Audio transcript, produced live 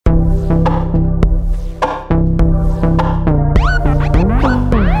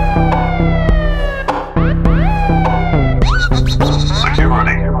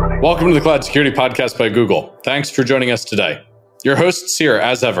Welcome to the Cloud Security Podcast by Google. Thanks for joining us today. Your hosts here,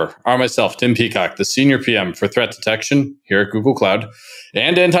 as ever, are myself, Tim Peacock, the Senior PM for Threat Detection here at Google Cloud,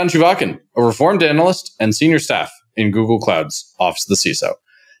 and Anton Chuvakin, a reformed analyst and senior staff in Google Cloud's Office of the CISO.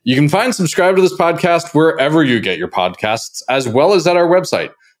 You can find and subscribe to this podcast wherever you get your podcasts, as well as at our website,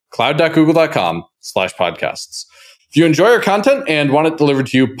 cloud.google.com/podcasts. If you enjoy our content and want it delivered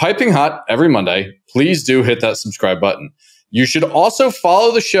to you piping hot every Monday, please do hit that subscribe button. You should also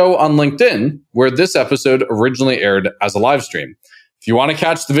follow the show on LinkedIn, where this episode originally aired as a live stream. If you want to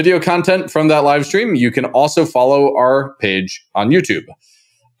catch the video content from that live stream, you can also follow our page on YouTube.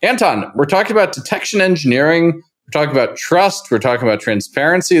 Anton, we're talking about detection engineering. We're talking about trust. We're talking about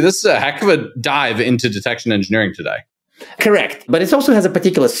transparency. This is a heck of a dive into detection engineering today. Correct. But it also has a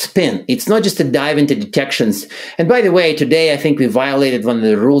particular spin. It's not just a dive into detections. And by the way, today I think we violated one of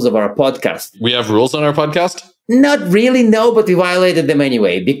the rules of our podcast. We have rules on our podcast? Not really, no, but we violated them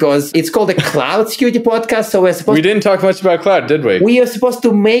anyway, because it's called a cloud security podcast. So we didn't talk much about cloud, did we? We are supposed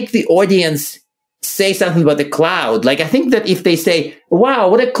to make the audience say something about the cloud. Like, I think that if they say, wow,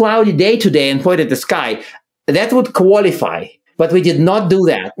 what a cloudy day today, and point at the sky, that would qualify. But we did not do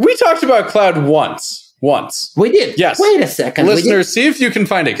that. We talked about cloud once. We did? Yes. Wait a second. Listeners, see if you can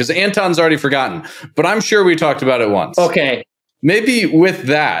find it, because Anton's already forgotten. But I'm sure we talked about it once. Okay. Maybe with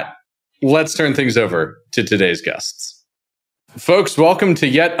that, let's turn things over to today's guests. Folks, welcome to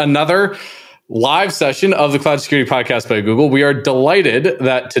yet another live session of the Cloud Security Podcast by Google. We are delighted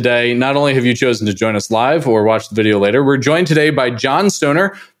that today, not only have you chosen to join us live or watch the video later, we're joined today by John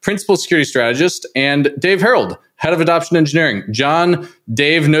Stoner, Principal Security Strategist, and Dave Harold, Head of Adoption Engineering. John,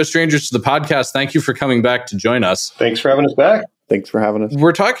 Dave, no strangers to the podcast. Thank you for coming back to join us. Thanks for having us back. Thanks for having us.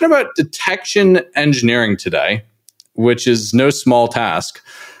 We're talking about detection engineering today, which is no small task.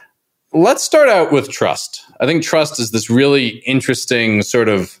 Let's start out with trust. I think trust is this really interesting sort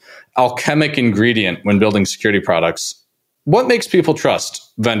of alchemic ingredient when building security products. What makes people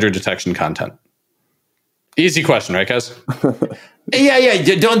trust vendor detection content? Easy question, right, guys? Yeah.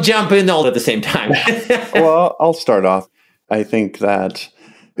 Don't jump in all at the same time. Well, I'll start off. I think that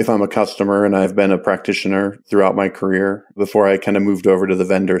if I'm a customer, and I've been a practitioner throughout my career before I kind of moved over to the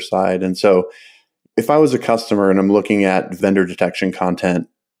vendor side. And so if I was a customer and I'm looking at vendor detection content,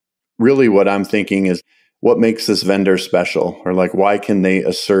 really what I'm thinking is, what makes this vendor special? Or like, why can they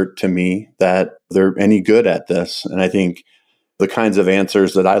assert to me that they're any good at this? And I think the kinds of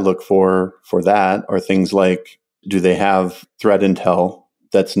answers that I look for that are things like, do they have threat intel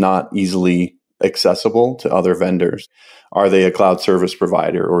that's not easily accessible to other vendors? Are they a cloud service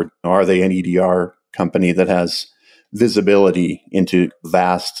provider, or are they an EDR company that has visibility into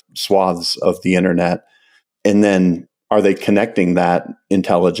vast swaths of the internet? And then are they connecting that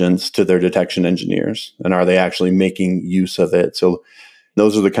intelligence to their detection engineers? And are they actually making use of it? So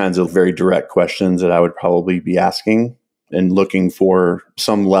those are the kinds of very direct questions that I would probably be asking, and looking for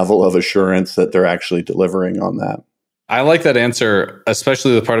some level of assurance that they're actually delivering on that. I like that answer,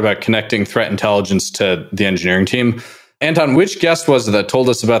 especially the part about connecting threat intelligence to the engineering team. Anton, which guest was it that told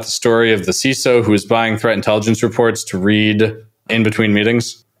us about the story of the CISO who was buying threat intelligence reports to read in between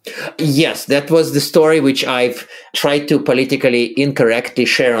meetings? Yes, that was the story which I've tried to politically incorrectly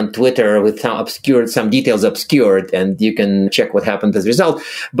share on Twitter with some details obscured, and you can check what happened as a result.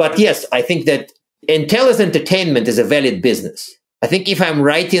 But yes, I think that intel as entertainment is a valid business. I think if I'm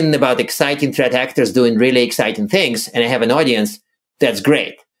writing about exciting threat actors doing really exciting things and I have an audience, that's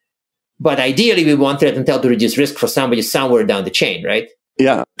great. But ideally, we want threat intel to reduce risk for somebody somewhere down the chain, right?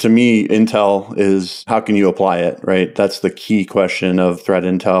 Yeah. To me, intel is, how can you apply it, right? That's the key question of threat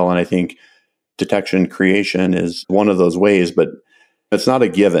intel. And I think detection creation is one of those ways, but it's not a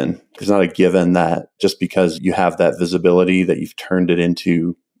given. It's not a given that just because you have that visibility that you've turned it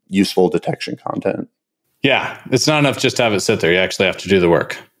into useful detection content. Yeah. It's not enough just to have it sit there. You actually have to do the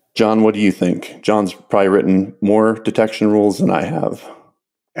work. John, what do you think? John's probably written more detection rules than I have.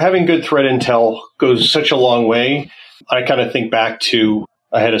 Having good threat intel goes such a long way. I kind of think back to,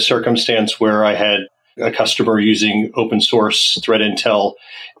 I had a circumstance where I had a customer using open source threat intel,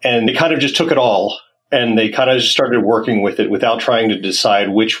 and they kind of just took it all, and they kind of just started working with it without trying to decide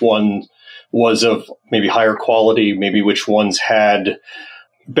which one was of maybe higher quality, maybe which ones had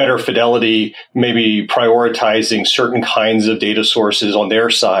better fidelity, maybe prioritizing certain kinds of data sources on their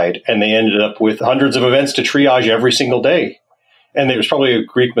side. And they ended up with hundreds of events to triage every single day. And there was probably a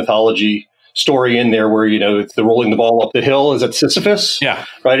Greek mythology story in there where, the rolling the ball up the hill is at Sisyphus. Yeah.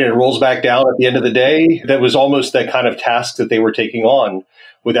 Right. And it rolls back down at the end of the day. That was almost that kind of task that they were taking on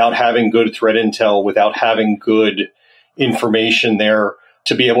without having good threat intel, without having good information there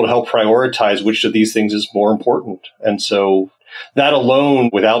to be able to help prioritize which of these things is more important. And so That alone,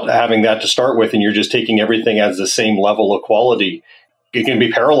 without having that to start with, and you're just taking everything as the same level of quality, it can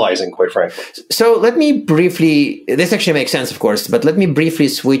be paralyzing, quite frankly. So let me briefly, this actually makes sense, of course, but let me briefly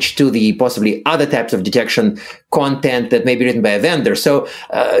switch to the possibly other types of detection content that may be written by a vendor. So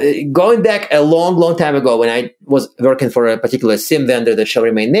going back a long, long time ago, when I was working for a particular SIEM vendor that shall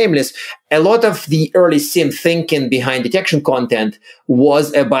remain nameless, a lot of the early SIEM thinking behind detection content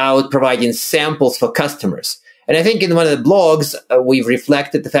was about providing samples for customers. And I think in one of the blogs, we've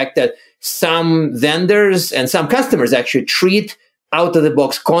reflected the fact that some vendors and some customers actually treat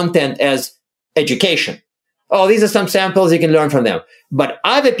out-of-the-box content as education. Oh, these are some samples, you can learn from them. But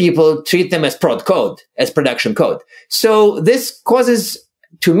other people treat them as prod code, as production code. So this causes,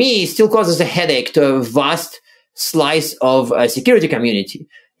 to me, still causes a headache to a vast slice of a security community.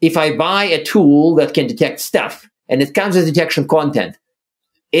 If I buy a tool that can detect stuff, and it comes with detection content,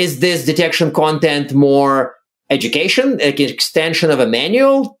 is this detection content more education, like an extension of a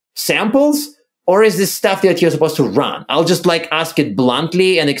manual, samples? Or is this stuff that you're supposed to run? I'll just ask it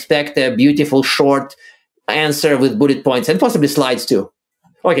bluntly and expect a beautiful short answer with bullet points and possibly slides too.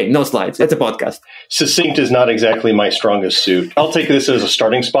 Okay, no slides. It's a podcast. Succinct is not exactly my strongest suit. I'll take this as a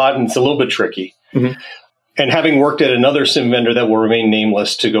starting spot, and it's a little bit tricky. Mm-hmm. And having worked at another SIEM vendor that will remain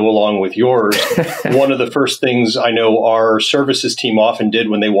nameless to go along with yours, one of the first things I know our services team often did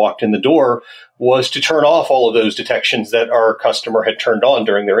when they walked in the door was to turn off all of those detections that our customer had turned on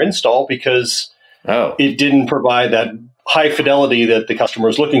during their install, because it didn't provide that high fidelity that the customer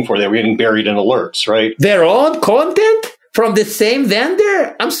was looking for. They were getting buried in alerts, right? Their own content from the same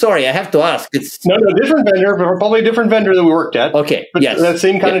vendor? I'm sorry, I have to ask. It's No, different vendor, but probably a different vendor that we worked at. Okay, but yes. That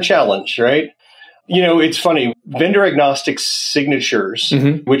same kind of challenge, right? It's funny. Vendor agnostic signatures,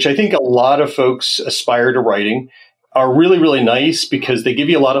 which I think a lot of folks aspire to writing, are really, really nice because they give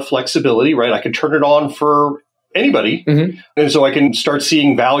you a lot of flexibility, right? I can turn it on for anybody. And so I can start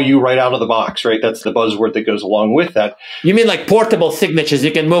seeing value right out of the box, right? That's the buzzword that goes along with that. You mean like portable signatures?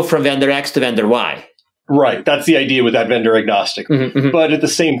 You can move from vendor X to vendor Y. Right. That's the idea with that vendor agnostic. But at the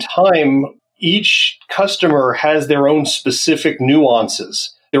same time, each customer has their own specific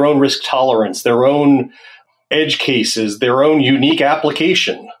nuances, their own risk tolerance, their own edge cases, their own unique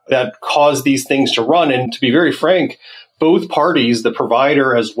application that cause these things to run. And to be very frank, both parties, the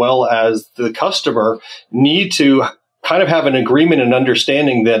provider as well as the customer, need to kind of have an agreement and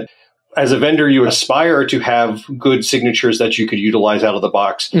understanding that as a vendor, you aspire to have good signatures that you could utilize out of the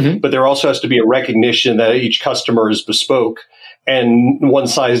box. But there also has to be a recognition that each customer is bespoke and one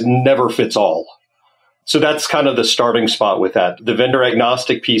size never fits all. So that's kind of the starting spot with that. The vendor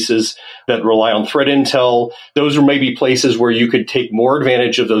agnostic pieces that rely on threat intel, those are maybe places where you could take more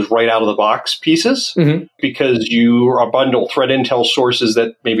advantage of those right out of the box pieces because you bundle threat intel sources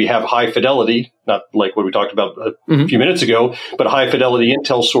that maybe have high fidelity, not like what we talked about a few minutes ago, but high fidelity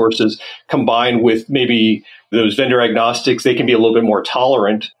intel sources combined with maybe those vendor agnostics. They can be a little bit more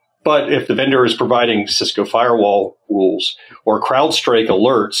tolerant. But if the vendor is providing Cisco firewall rules or CrowdStrike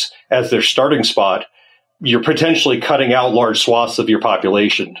alerts as their starting spot, you're potentially cutting out large swaths of your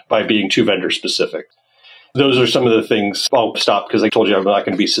population by being too vendor specific. Those are some of the things. I'll stop because I told you I'm not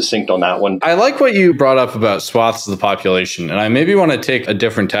going to be succinct on that one. I like what you brought up about swaths of the population. And I maybe want to take a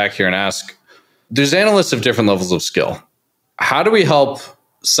different tack here and ask, there's analysts of different levels of skill. How do we help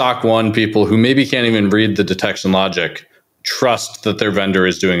SOC 1 people who maybe can't even read the detection logic trust that their vendor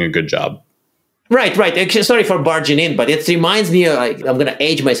is doing a good job? Right. Sorry for barging in, but it reminds me, I'm going to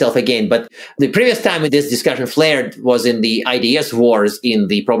age myself again, but the previous time this discussion flared was in the IDS wars in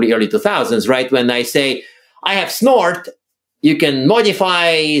the probably early 2000s, right? When I say, I have Snort, you can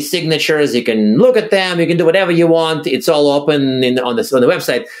modify signatures, you can look at them, you can do whatever you want. It's all open on the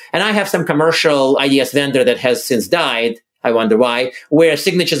website. And I have some commercial IDS vendor that has since died. I wonder why, where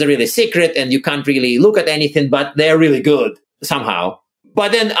signatures are really secret and you can't really look at anything, but they're really good somehow.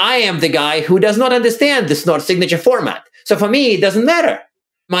 But then I am the guy who does not understand the Snort signature format. So for me, it doesn't matter.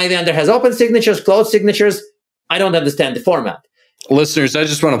 My vendor has open signatures, closed signatures. I don't understand the format. Listeners, I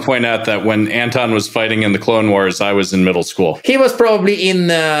just want to point out that when Anton was fighting in the Clone Wars, I was in middle school. He was probably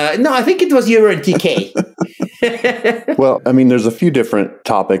in, I think it was you were in TK. Well, I mean, there's a few different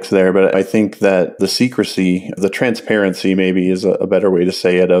topics there, but I think that the secrecy, the transparency maybe is a better way to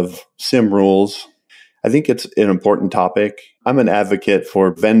say it, of SIM rules. I think it's an important topic. I'm an advocate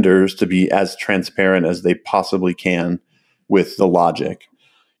for vendors to be as transparent as they possibly can with the logic.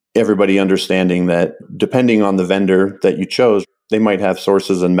 Everybody understanding that depending on the vendor that you chose, they might have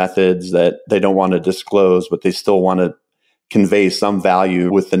sources and methods that they don't want to disclose, but they still want to convey some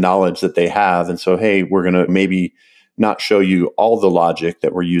value with the knowledge that they have. And so, hey, we're going to maybe not show you all the logic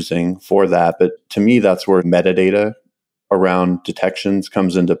that we're using for that. But to me, that's where metadata around detections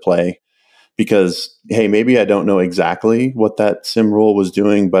comes into play. Because, hey, maybe I don't know exactly what that SIM rule was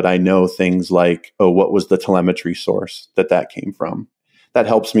doing, but I know things like, oh, what was the telemetry source that came from? That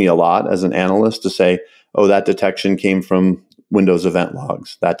helps me a lot as an analyst to say, oh, that detection came from Windows event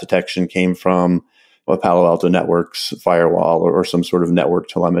logs. That detection came from a Palo Alto Networks firewall or some sort of network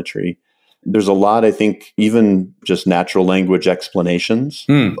telemetry. There's a lot, I think, even just natural language explanations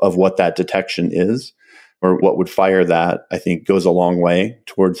of what that detection is or what would fire that, I think goes a long way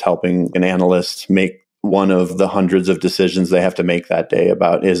towards helping an analyst make one of the hundreds of decisions they have to make that day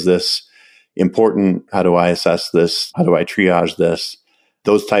about, is this important? How do I assess this? How do I triage this?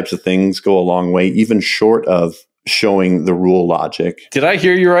 Those types of things go a long way, even short of showing the rule logic. Did I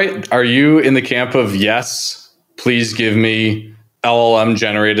hear you right? Are you in the camp of yes, please give me LLM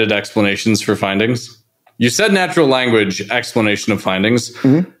generated explanations for findings? You said natural language explanation of findings.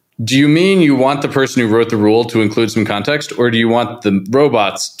 Mm-hmm. Do you mean you want the person who wrote the rule to include some context, or do you want the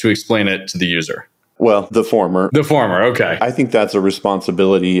robots to explain it to the user? Well, the former. The former, okay. I think that's a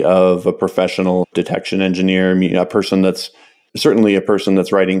responsibility of a professional detection engineer, a person that's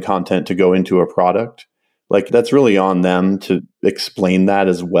writing content to go into a product. Like, that's really on them to explain that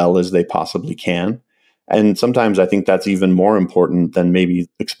as well as they possibly can. And sometimes I think that's even more important than maybe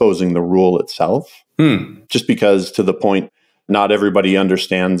exposing the rule itself. Just because, to the point, not everybody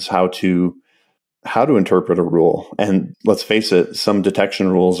understands how to interpret a rule. And let's face it, some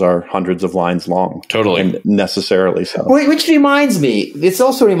detection rules are hundreds of lines long. Totally. And necessarily so. Which reminds me,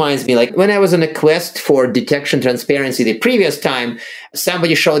 like when I was on a quest for detection transparency the previous time,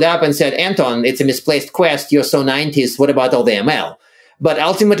 somebody showed up and said, Anton, it's a misplaced quest. You're so 90s. What about all the ML? But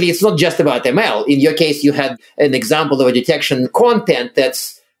ultimately, it's not just about ML. In your case, you had an example of a detection content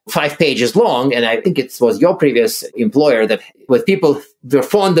that's 5 pages long, and I think it was your previous employer that with people were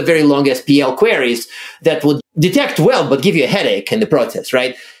fond of very long SPL queries that would detect well, but give you a headache in the process,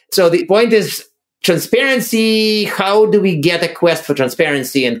 right? So the point is transparency. How do we get a quest for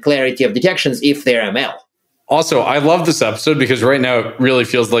transparency and clarity of detections if they're ML? Also, I love this episode because right now it really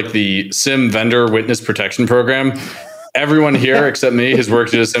feels like the SIM vendor witness protection program. Everyone here except me has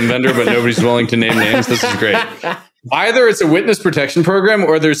worked at a SIM vendor, but nobody's willing to name names. This is great. Either it's a witness protection program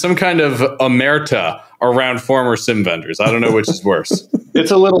or there's some kind of omerta around former SIM vendors. I don't know which is worse. It's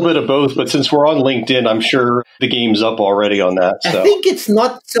a little bit of both, but since we're on LinkedIn, I'm sure the game's up already on that. So. I think it's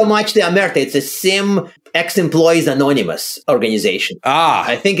not so much the omerta. It's a SIM ex-employees anonymous organization.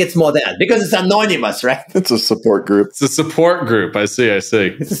 I think it's more that because it's anonymous, right? It's a support group. It's a support group. I see. It's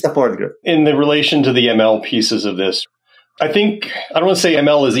a support group. In the relation to the ML pieces of this, I don't want to say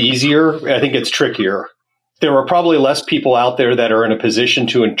ML is easier. I think it's trickier. There are probably less people out there that are in a position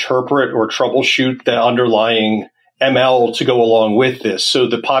to interpret or troubleshoot the underlying ML to go along with this. So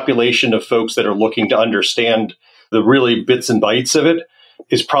the population of folks that are looking to understand the really bits and bytes of it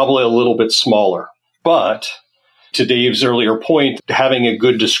is probably a little bit smaller. But to Dave's earlier point, having a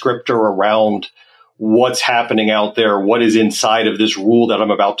good descriptor around what's happening out there, what is inside of this rule that I'm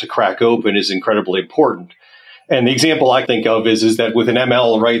about to crack open is incredibly important. And the example I think of is that with an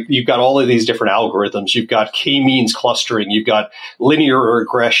ML, right, you've got all of these different algorithms. You've got k-means clustering. You've got linear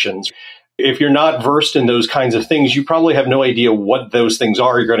regressions. If you're not versed in those kinds of things, you probably have no idea what those things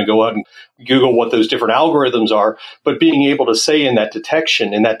are. You're going to go out and Google what those different algorithms are. But being able to say in that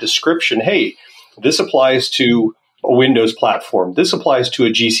detection, in that description, hey, this applies to a Windows platform. This applies to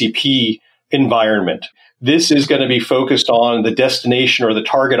a GCP environment. This is going to be focused on the destination or the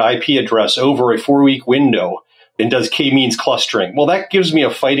target IP address over a 4-week window. And does k-means clustering. Well, that gives me a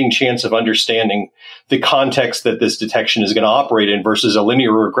fighting chance of understanding the context that this detection is going to operate in versus a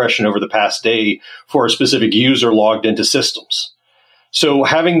linear regression over the past day for a specific user logged into systems. So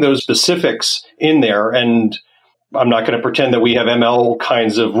having those specifics in there, and I'm not going to pretend that we have ML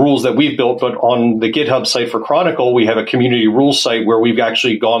kinds of rules that we've built, but on the GitHub site for Chronicle, we have a community rules site where we've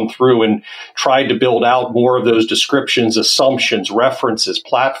actually gone through and tried to build out more of those descriptions, assumptions, references,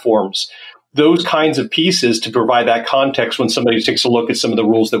 platforms, those kinds of pieces to provide that context when somebody takes a look at some of the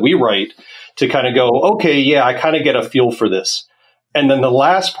rules that we write to kind of go, okay, yeah, I kind of get a feel for this. And then the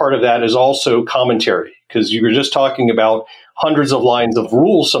last part of that is also commentary, because you were just talking about hundreds of lines of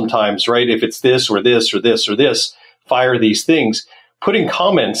rules sometimes, right? If it's this or this or this or this, fire these things. Putting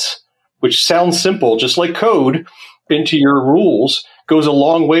comments, which sounds simple, just like code, into your rules goes a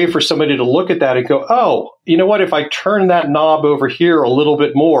long way for somebody to look at that and go, oh, you know what? If I turn that knob over here a little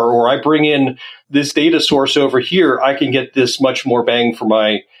bit more, or I bring in this data source over here, I can get this much more bang for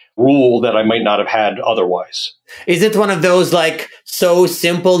my rule that I might not have had otherwise. Is it one of those like so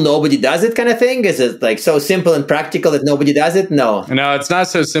simple, nobody does it kind of thing? Is it like so simple and practical that nobody does it? No, it's not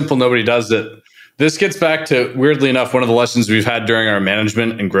so simple, nobody does it. This gets back to, weirdly enough, one of the lessons we've had during our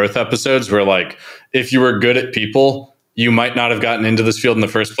management and growth episodes where like, if you were good at people, you might not have gotten into this field in the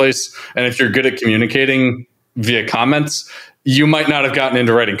first place. And if you're good at communicating via comments, you might not have gotten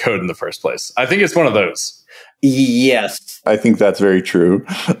into writing code in the first place. I think it's one of those. Yes. I think that's very true.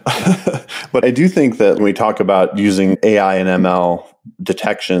 But I do think that when we talk about using AI and ML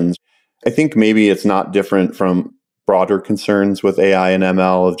detections, I think maybe it's not different from broader concerns with AI and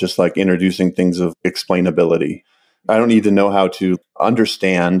ML of just like introducing things of explainability. I don't need to know how to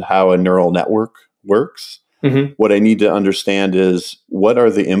understand how a neural network works. Mm-hmm. What I need to understand is what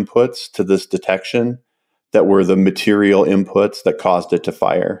are the inputs to this detection that were the material inputs that caused it to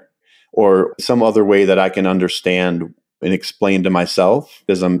fire, or some other way that I can understand and explain to myself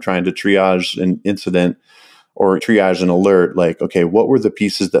as I'm trying to triage an incident or triage an alert, like, okay, what were the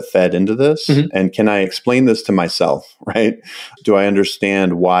pieces that fed into this? Mm-hmm. And can I explain this to myself, right? Do I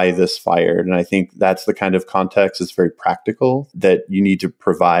understand why this fired? And I think that's the kind of context that's very practical that you need to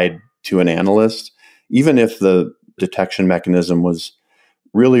provide to an analyst, even if the detection mechanism was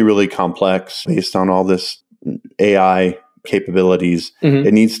really, really complex based on all this AI capabilities. Mm-hmm.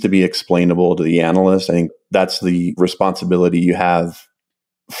 It needs to be explainable to the analyst. I think that's the responsibility you have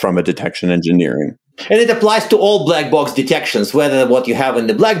from a detection engineering. And it applies to all black box detections, whether what you have in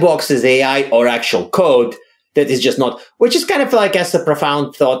the black box is AI or actual code that is just not, which is kind of like as a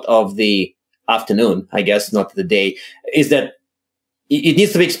profound thought of the afternoon, I guess, not the day, is that it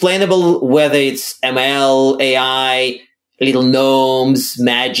needs to be explainable whether it's ML, AI, little gnomes,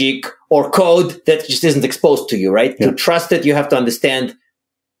 magic, or code that just isn't exposed to you, right? Yeah. To trust it, you have to understand,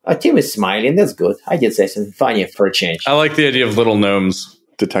 Tim is smiling, that's good. I did say something funny for a change. I like the idea of little gnomes.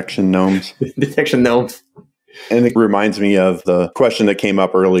 Detection gnomes. Detection gnomes. And it reminds me of the question that came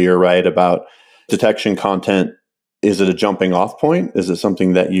up earlier, right, about detection content. Is it a jumping off point? Is it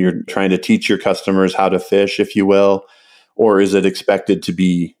something that you're trying to teach your customers how to fish, if you will? Or is it expected to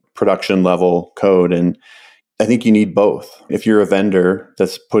be production level code? And I think you need both. If you're a vendor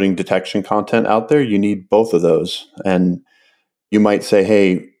that's putting detection content out there, you need both of those. And you might say,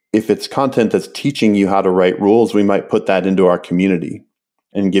 hey, if it's content that's teaching you how to write rules, we might put that into our community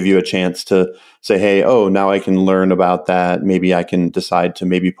and give you a chance to say, hey, oh, now I can learn about that. Maybe I can decide to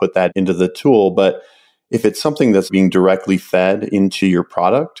maybe put that into the tool. But if it's something that's being directly fed into your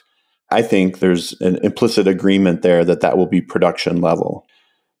product, I think there's an implicit agreement there that that will be production level.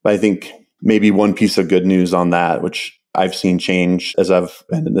 But I think maybe one piece of good news on that, which I've seen change as I've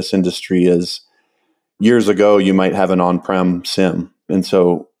been in this industry, is years ago, you might have an on-prem SIM. And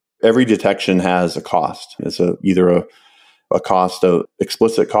so every detection has a cost. It's either a cost of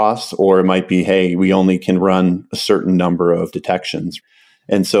explicit costs, or it might be, hey, we only can run a certain number of detections.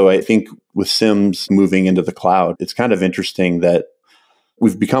 And so I think with SIMs moving into the cloud, it's kind of interesting that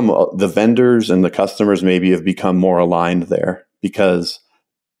we've become, the vendors and the customers maybe have become more aligned there, because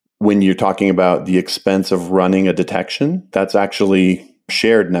when you're talking about the expense of running a detection, that's actually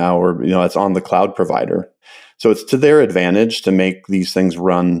shared now, or it's on the cloud provider. So it's to their advantage to make these things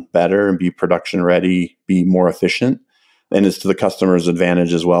run better and be production ready, be more efficient. And it's to the customer's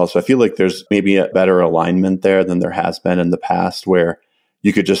advantage as well. So I feel like there's maybe a better alignment there than there has been in the past, where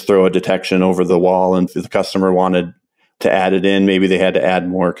you could just throw a detection over the wall, and if the customer wanted to add it in, maybe they had to add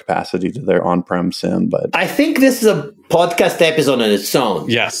more capacity to their on-prem SIM. But I think this is a podcast episode on its own.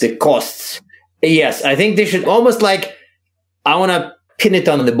 Yes. The costs. Yes. I think they should almost like, I want to pin it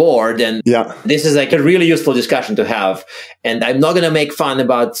on the board. And this is like a really useful discussion to have. And I'm not going to make fun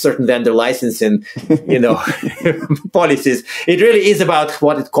about certain vendor licensing, policies. It really is about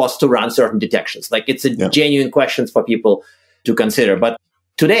what it costs to run certain detections. Like it's a genuine question for people to consider. But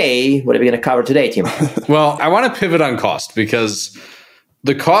today, what are we going to cover today, Tim? Well, I want to pivot on cost, because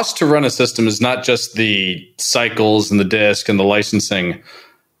the cost to run a system is not just the cycles and the disk and the licensing.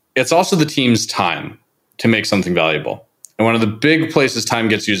 It's also the team's time to make something valuable. And one of the big places time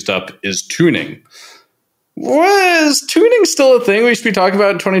gets used up is tuning. Is tuning still a thing we should be talking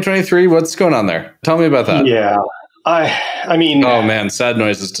about in 2023? What's going on there? Tell me about that. Yeah. I mean... Oh, man. Sad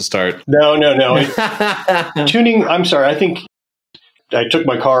noises to start. No. Tuning, I'm sorry. I think I took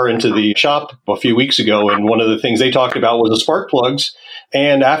my car into the shop a few weeks ago, and one of the things they talked about was the spark plugs.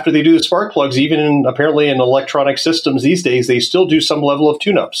 And after they do the spark plugs, even apparently in electronic systems these days, they still do some level of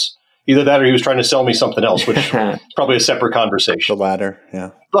tune-ups. Either that or he was trying to sell me something else, which is probably a separate conversation. The latter,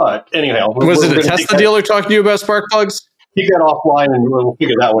 yeah. But anyhow. Was it a Tesla dealer talking to you about spark plugs? Keep that offline and we'll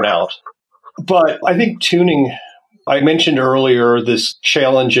figure that one out. But I think tuning, I mentioned earlier this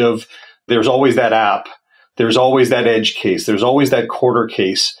challenge of there's always that app. There's always that edge case. There's always that quarter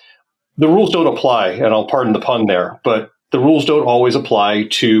case. The rules don't apply, and I'll pardon the pun there, but the rules don't always apply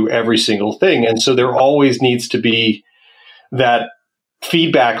to every single thing. And so there always needs to be that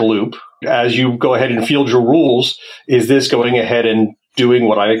feedback loop as you go ahead and field your rules. Is this going ahead and doing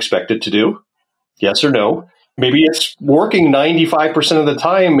what I expect it to do? Yes or no? Maybe it's working 95% of the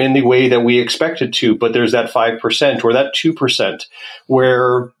time in the way that we expect it to, but there's that 5% or that 2%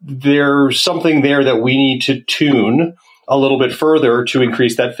 where there's something there that we need to tune a little bit further to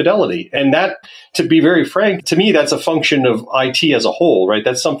increase that fidelity. And that, to be very frank, to me, that's a function of IT as a whole, right?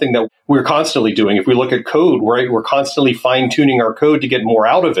 That's something that we're constantly doing. If we look at code, right, we're constantly fine-tuning our code to get more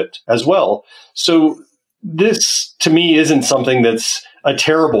out of it as well. So this, to me, isn't something that's a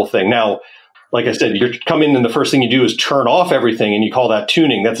terrible thing. Now, like I said, you come in and the first thing you do is turn off everything and you call that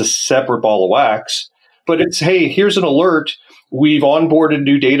tuning. That's a separate ball of wax. But it's, hey, here's an alert. We've onboarded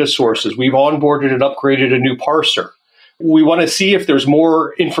new data sources. We've onboarded and upgraded a new parser. We want to see if there's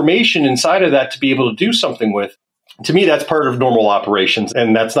more information inside of that to be able to do something with. To me, that's part of normal operations,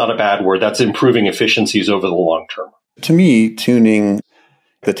 and that's not a bad word. That's improving efficiencies over the long term. To me, tuning,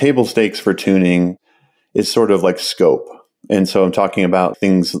 the table stakes for tuning is sort of like scope. And so I'm talking about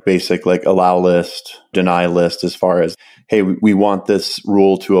things basic like allow list, deny list, as far as, hey, we want this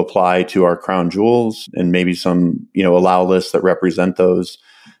rule to apply to our crown jewels and maybe some, allow lists that represent those,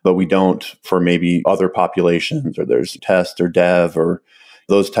 but we don't for maybe other populations, or there's test or dev or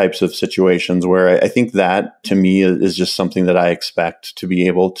those types of situations where I think that to me is just something that I expect to be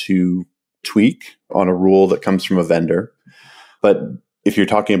able to tweak on a rule that comes from a vendor. But if you're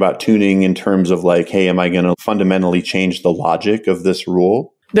talking about tuning in terms of like, hey, am I going to fundamentally change the logic of this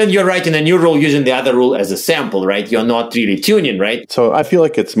rule? Then you're writing a new rule using the other rule as a sample, right? You're not really tuning, right? So I feel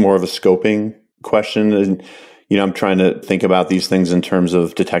like it's more of a scoping question. And, I'm trying to think about these things in terms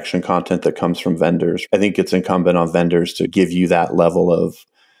of detection content that comes from vendors. I think it's incumbent on vendors to give you that level of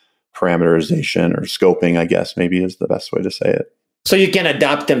parameterization or scoping, I guess, maybe is the best way to say it. So you can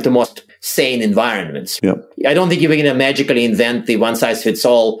adapt them to most sane environments. Yep. I don't think you're going to magically invent the one size fits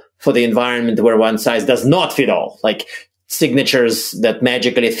all for the environment where one size does not fit all. Like signatures that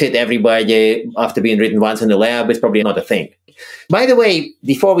magically fit everybody after being written once in the lab is probably not a thing. By the way,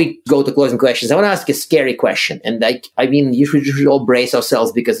 before we go to closing questions, I want to ask a scary question. And you should all brace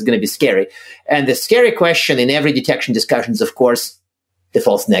ourselves because it's going to be scary. And the scary question in every detection discussion is, of course, the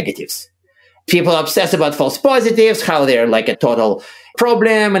false negatives. People obsess about false positives, how they're like a total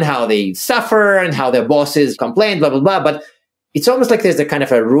problem and how they suffer and how their bosses complain, blah, blah, blah. But it's almost like there's a kind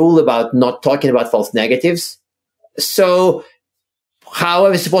of a rule about not talking about false negatives. So how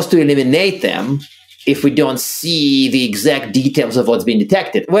are we supposed to eliminate them if we don't see the exact details of what's being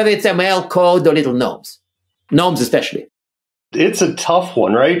detected, whether it's ML code or little gnomes? Gnomes especially. It's a tough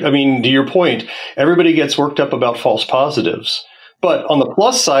one, right? I mean, to your point, everybody gets worked up about false positives. But on the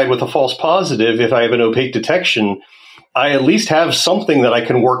plus side with a false positive, if I have an opaque detection, I at least have something that I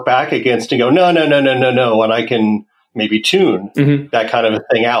can work back against and go, no. And I can maybe tune that kind of a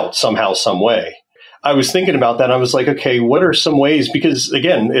thing out somehow, some way. I was thinking about that. I was like, okay, what are some ways? Because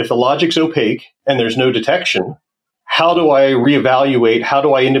again, if the logic's opaque and there's no detection, how do I reevaluate? How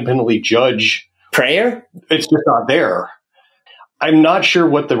do I independently judge? Prayer? It's just not there. I'm not sure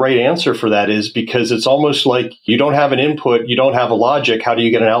what the right answer for that is, because it's almost like you don't have an input, you don't have a logic. How do you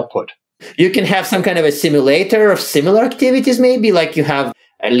get an output? You can have some kind of a simulator of similar activities, maybe like you have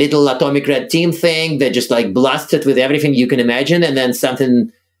a little atomic red team thing that just like blasts it with everything you can imagine, and then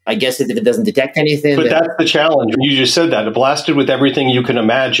something, I guess, if it doesn't detect anything. But that's the challenge. You just said that. It blasted with everything you can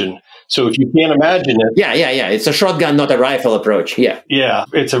imagine. So if you can't imagine it. Yeah. It's a shotgun, not a rifle approach. Yeah. Yeah.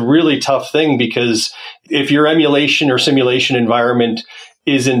 It's a really tough thing, because if your emulation or simulation environment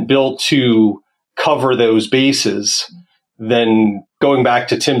isn't built to cover those bases, then going back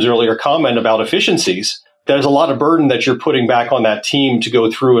to Tim's earlier comment about efficiencies, there's a lot of burden that you're putting back on that team to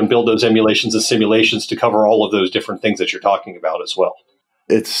go through and build those emulations and simulations to cover all of those different things that you're talking about as well.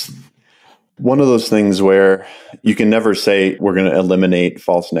 It's one of those things where you can never say we're going to eliminate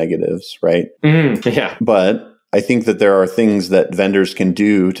false negatives, right? Yeah. But I think that there are things that vendors can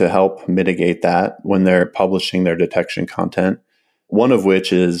do to help mitigate that when they're publishing their detection content. One of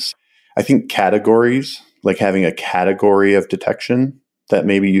which is, I think, categories, like having a category of detection that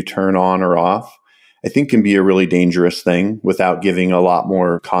maybe you turn on or off, I think can be a really dangerous thing without giving a lot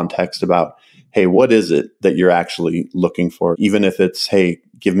more context about, hey, what is it that you're actually looking for? Even if it's, hey,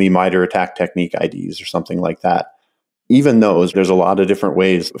 give me MITRE attack technique IDs or something like that. Even those, there's a lot of different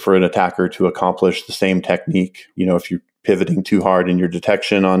ways for an attacker to accomplish the same technique. If you're pivoting too hard in your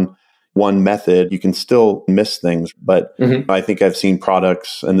detection on one method, you can still miss things. But I think I've seen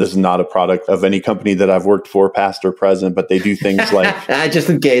products, and this is not a product of any company that I've worked for, past or present, but they do things like... Just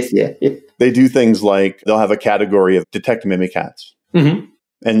in case, yeah. They do things like they'll have a category of detect mimikatz. Mm-hmm.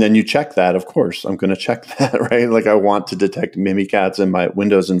 And then you check that, of course, I'm going to check that, right? Like I want to detect mimikatz in my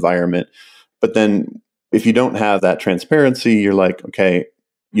Windows environment. But then if you don't have that transparency, you're like, okay,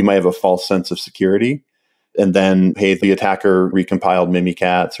 you might have a false sense of security. And then, hey, the attacker recompiled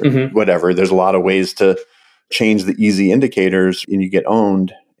mimikatz or whatever. There's a lot of ways to change the easy indicators and you get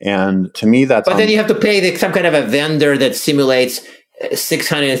owned. And to me, that's... But then you have to pay some kind of a vendor that simulates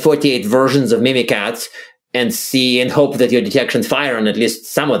 648 versions of mimikatz and see and hope that your detections fire on at least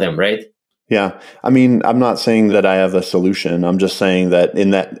some of them, right? Yeah. I mean, I'm not saying that I have a solution. I'm just saying that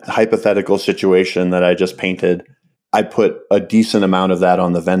in that hypothetical situation that I just painted, I put a decent amount of that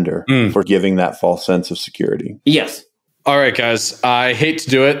on the vendor for giving that false sense of security. Yes. All right, guys. I hate to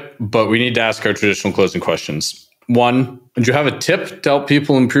do it, but we need to ask our traditional closing questions. 1, do you have a tip to help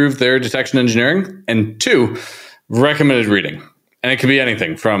people improve their detection engineering? And 2, recommended reading. And it could be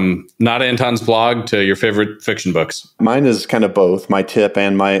anything from Not Anton's blog to your favorite fiction books. Mine is kind of both. My tip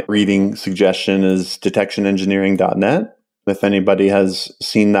and my reading suggestion is detectionengineering.net. If anybody has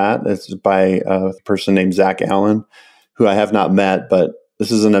seen that, it's by a person named Zach Allen, who I have not met, but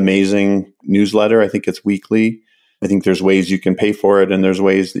this is an amazing newsletter. I think it's weekly. I think there's ways you can pay for it and there's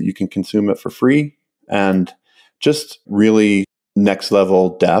ways that you can consume it for free. And just really next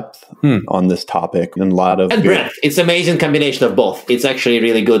level depth on this topic and a lot of... And breadth. It's an amazing combination of both. It's actually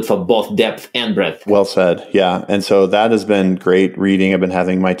really good for both depth and breadth. Well said. Yeah. And so that has been great reading. I've been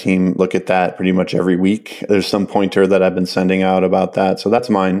having my team look at that pretty much every week. There's some pointer that I've been sending out about that. So that's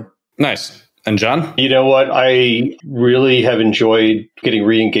mine. Nice. And John? You know what? I really have enjoyed getting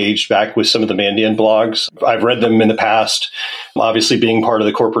re-engaged back with some of the Mandiant blogs. I've read them in the past. Obviously, being part of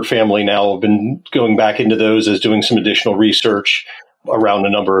the corporate family now, I've been going back into those as doing some additional research around a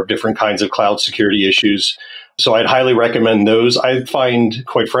number of different kinds of cloud security issues. So I'd highly recommend those. I find,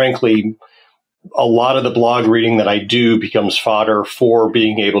 quite frankly, a lot of the blog reading that I do becomes fodder for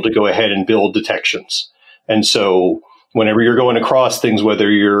being able to go ahead and build detections. And so whenever you're going across things,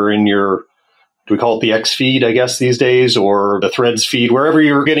 whether you're in your... do we call it the X feed, I guess, these days, or the Threads feed, wherever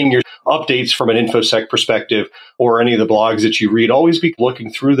you're getting your updates from an InfoSec perspective or any of the blogs that you read, always be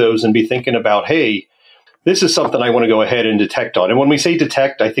looking through those and be thinking about, hey, this is something I want to go ahead and detect on. And when we say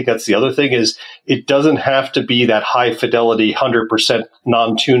detect, I think that's the other thing is it doesn't have to be that high fidelity, 100%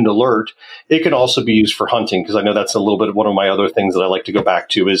 non-tuned alert. It can also be used for hunting, because I know that's a little bit one of my other things that I like to go back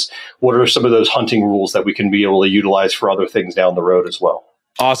to is what are some of those hunting rules that we can be able to utilize for other things down the road as well.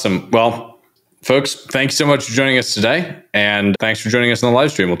 Awesome. Well, folks, thank you so much for joining us today. And thanks for joining us on the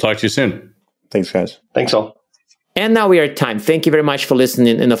live stream. We'll talk to you soon. Thanks, guys. Thanks all. And now we are at time. Thank you very much for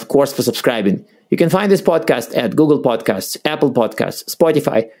listening and, of course, for subscribing. You can find this podcast at Google Podcasts, Apple Podcasts,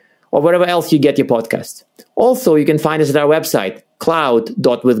 Spotify, or wherever else you get your podcasts. Also, you can find us at our website,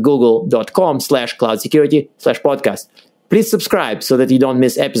 cloud.withgoogle.com/cloudsecurity/podcast. Please subscribe so that you don't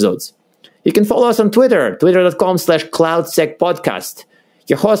miss episodes. You can follow us on Twitter, twitter.com/cloudsecpodcast.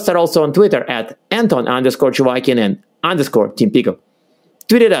 Your hosts are also on Twitter at Anton_Chuvakian and _Team Pico.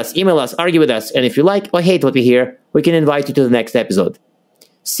 Tweet at us, email us, argue with us, and if you like or hate what we hear, we can invite you to the next episode.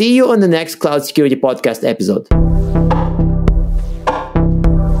 See you on the next Cloud Security Podcast episode.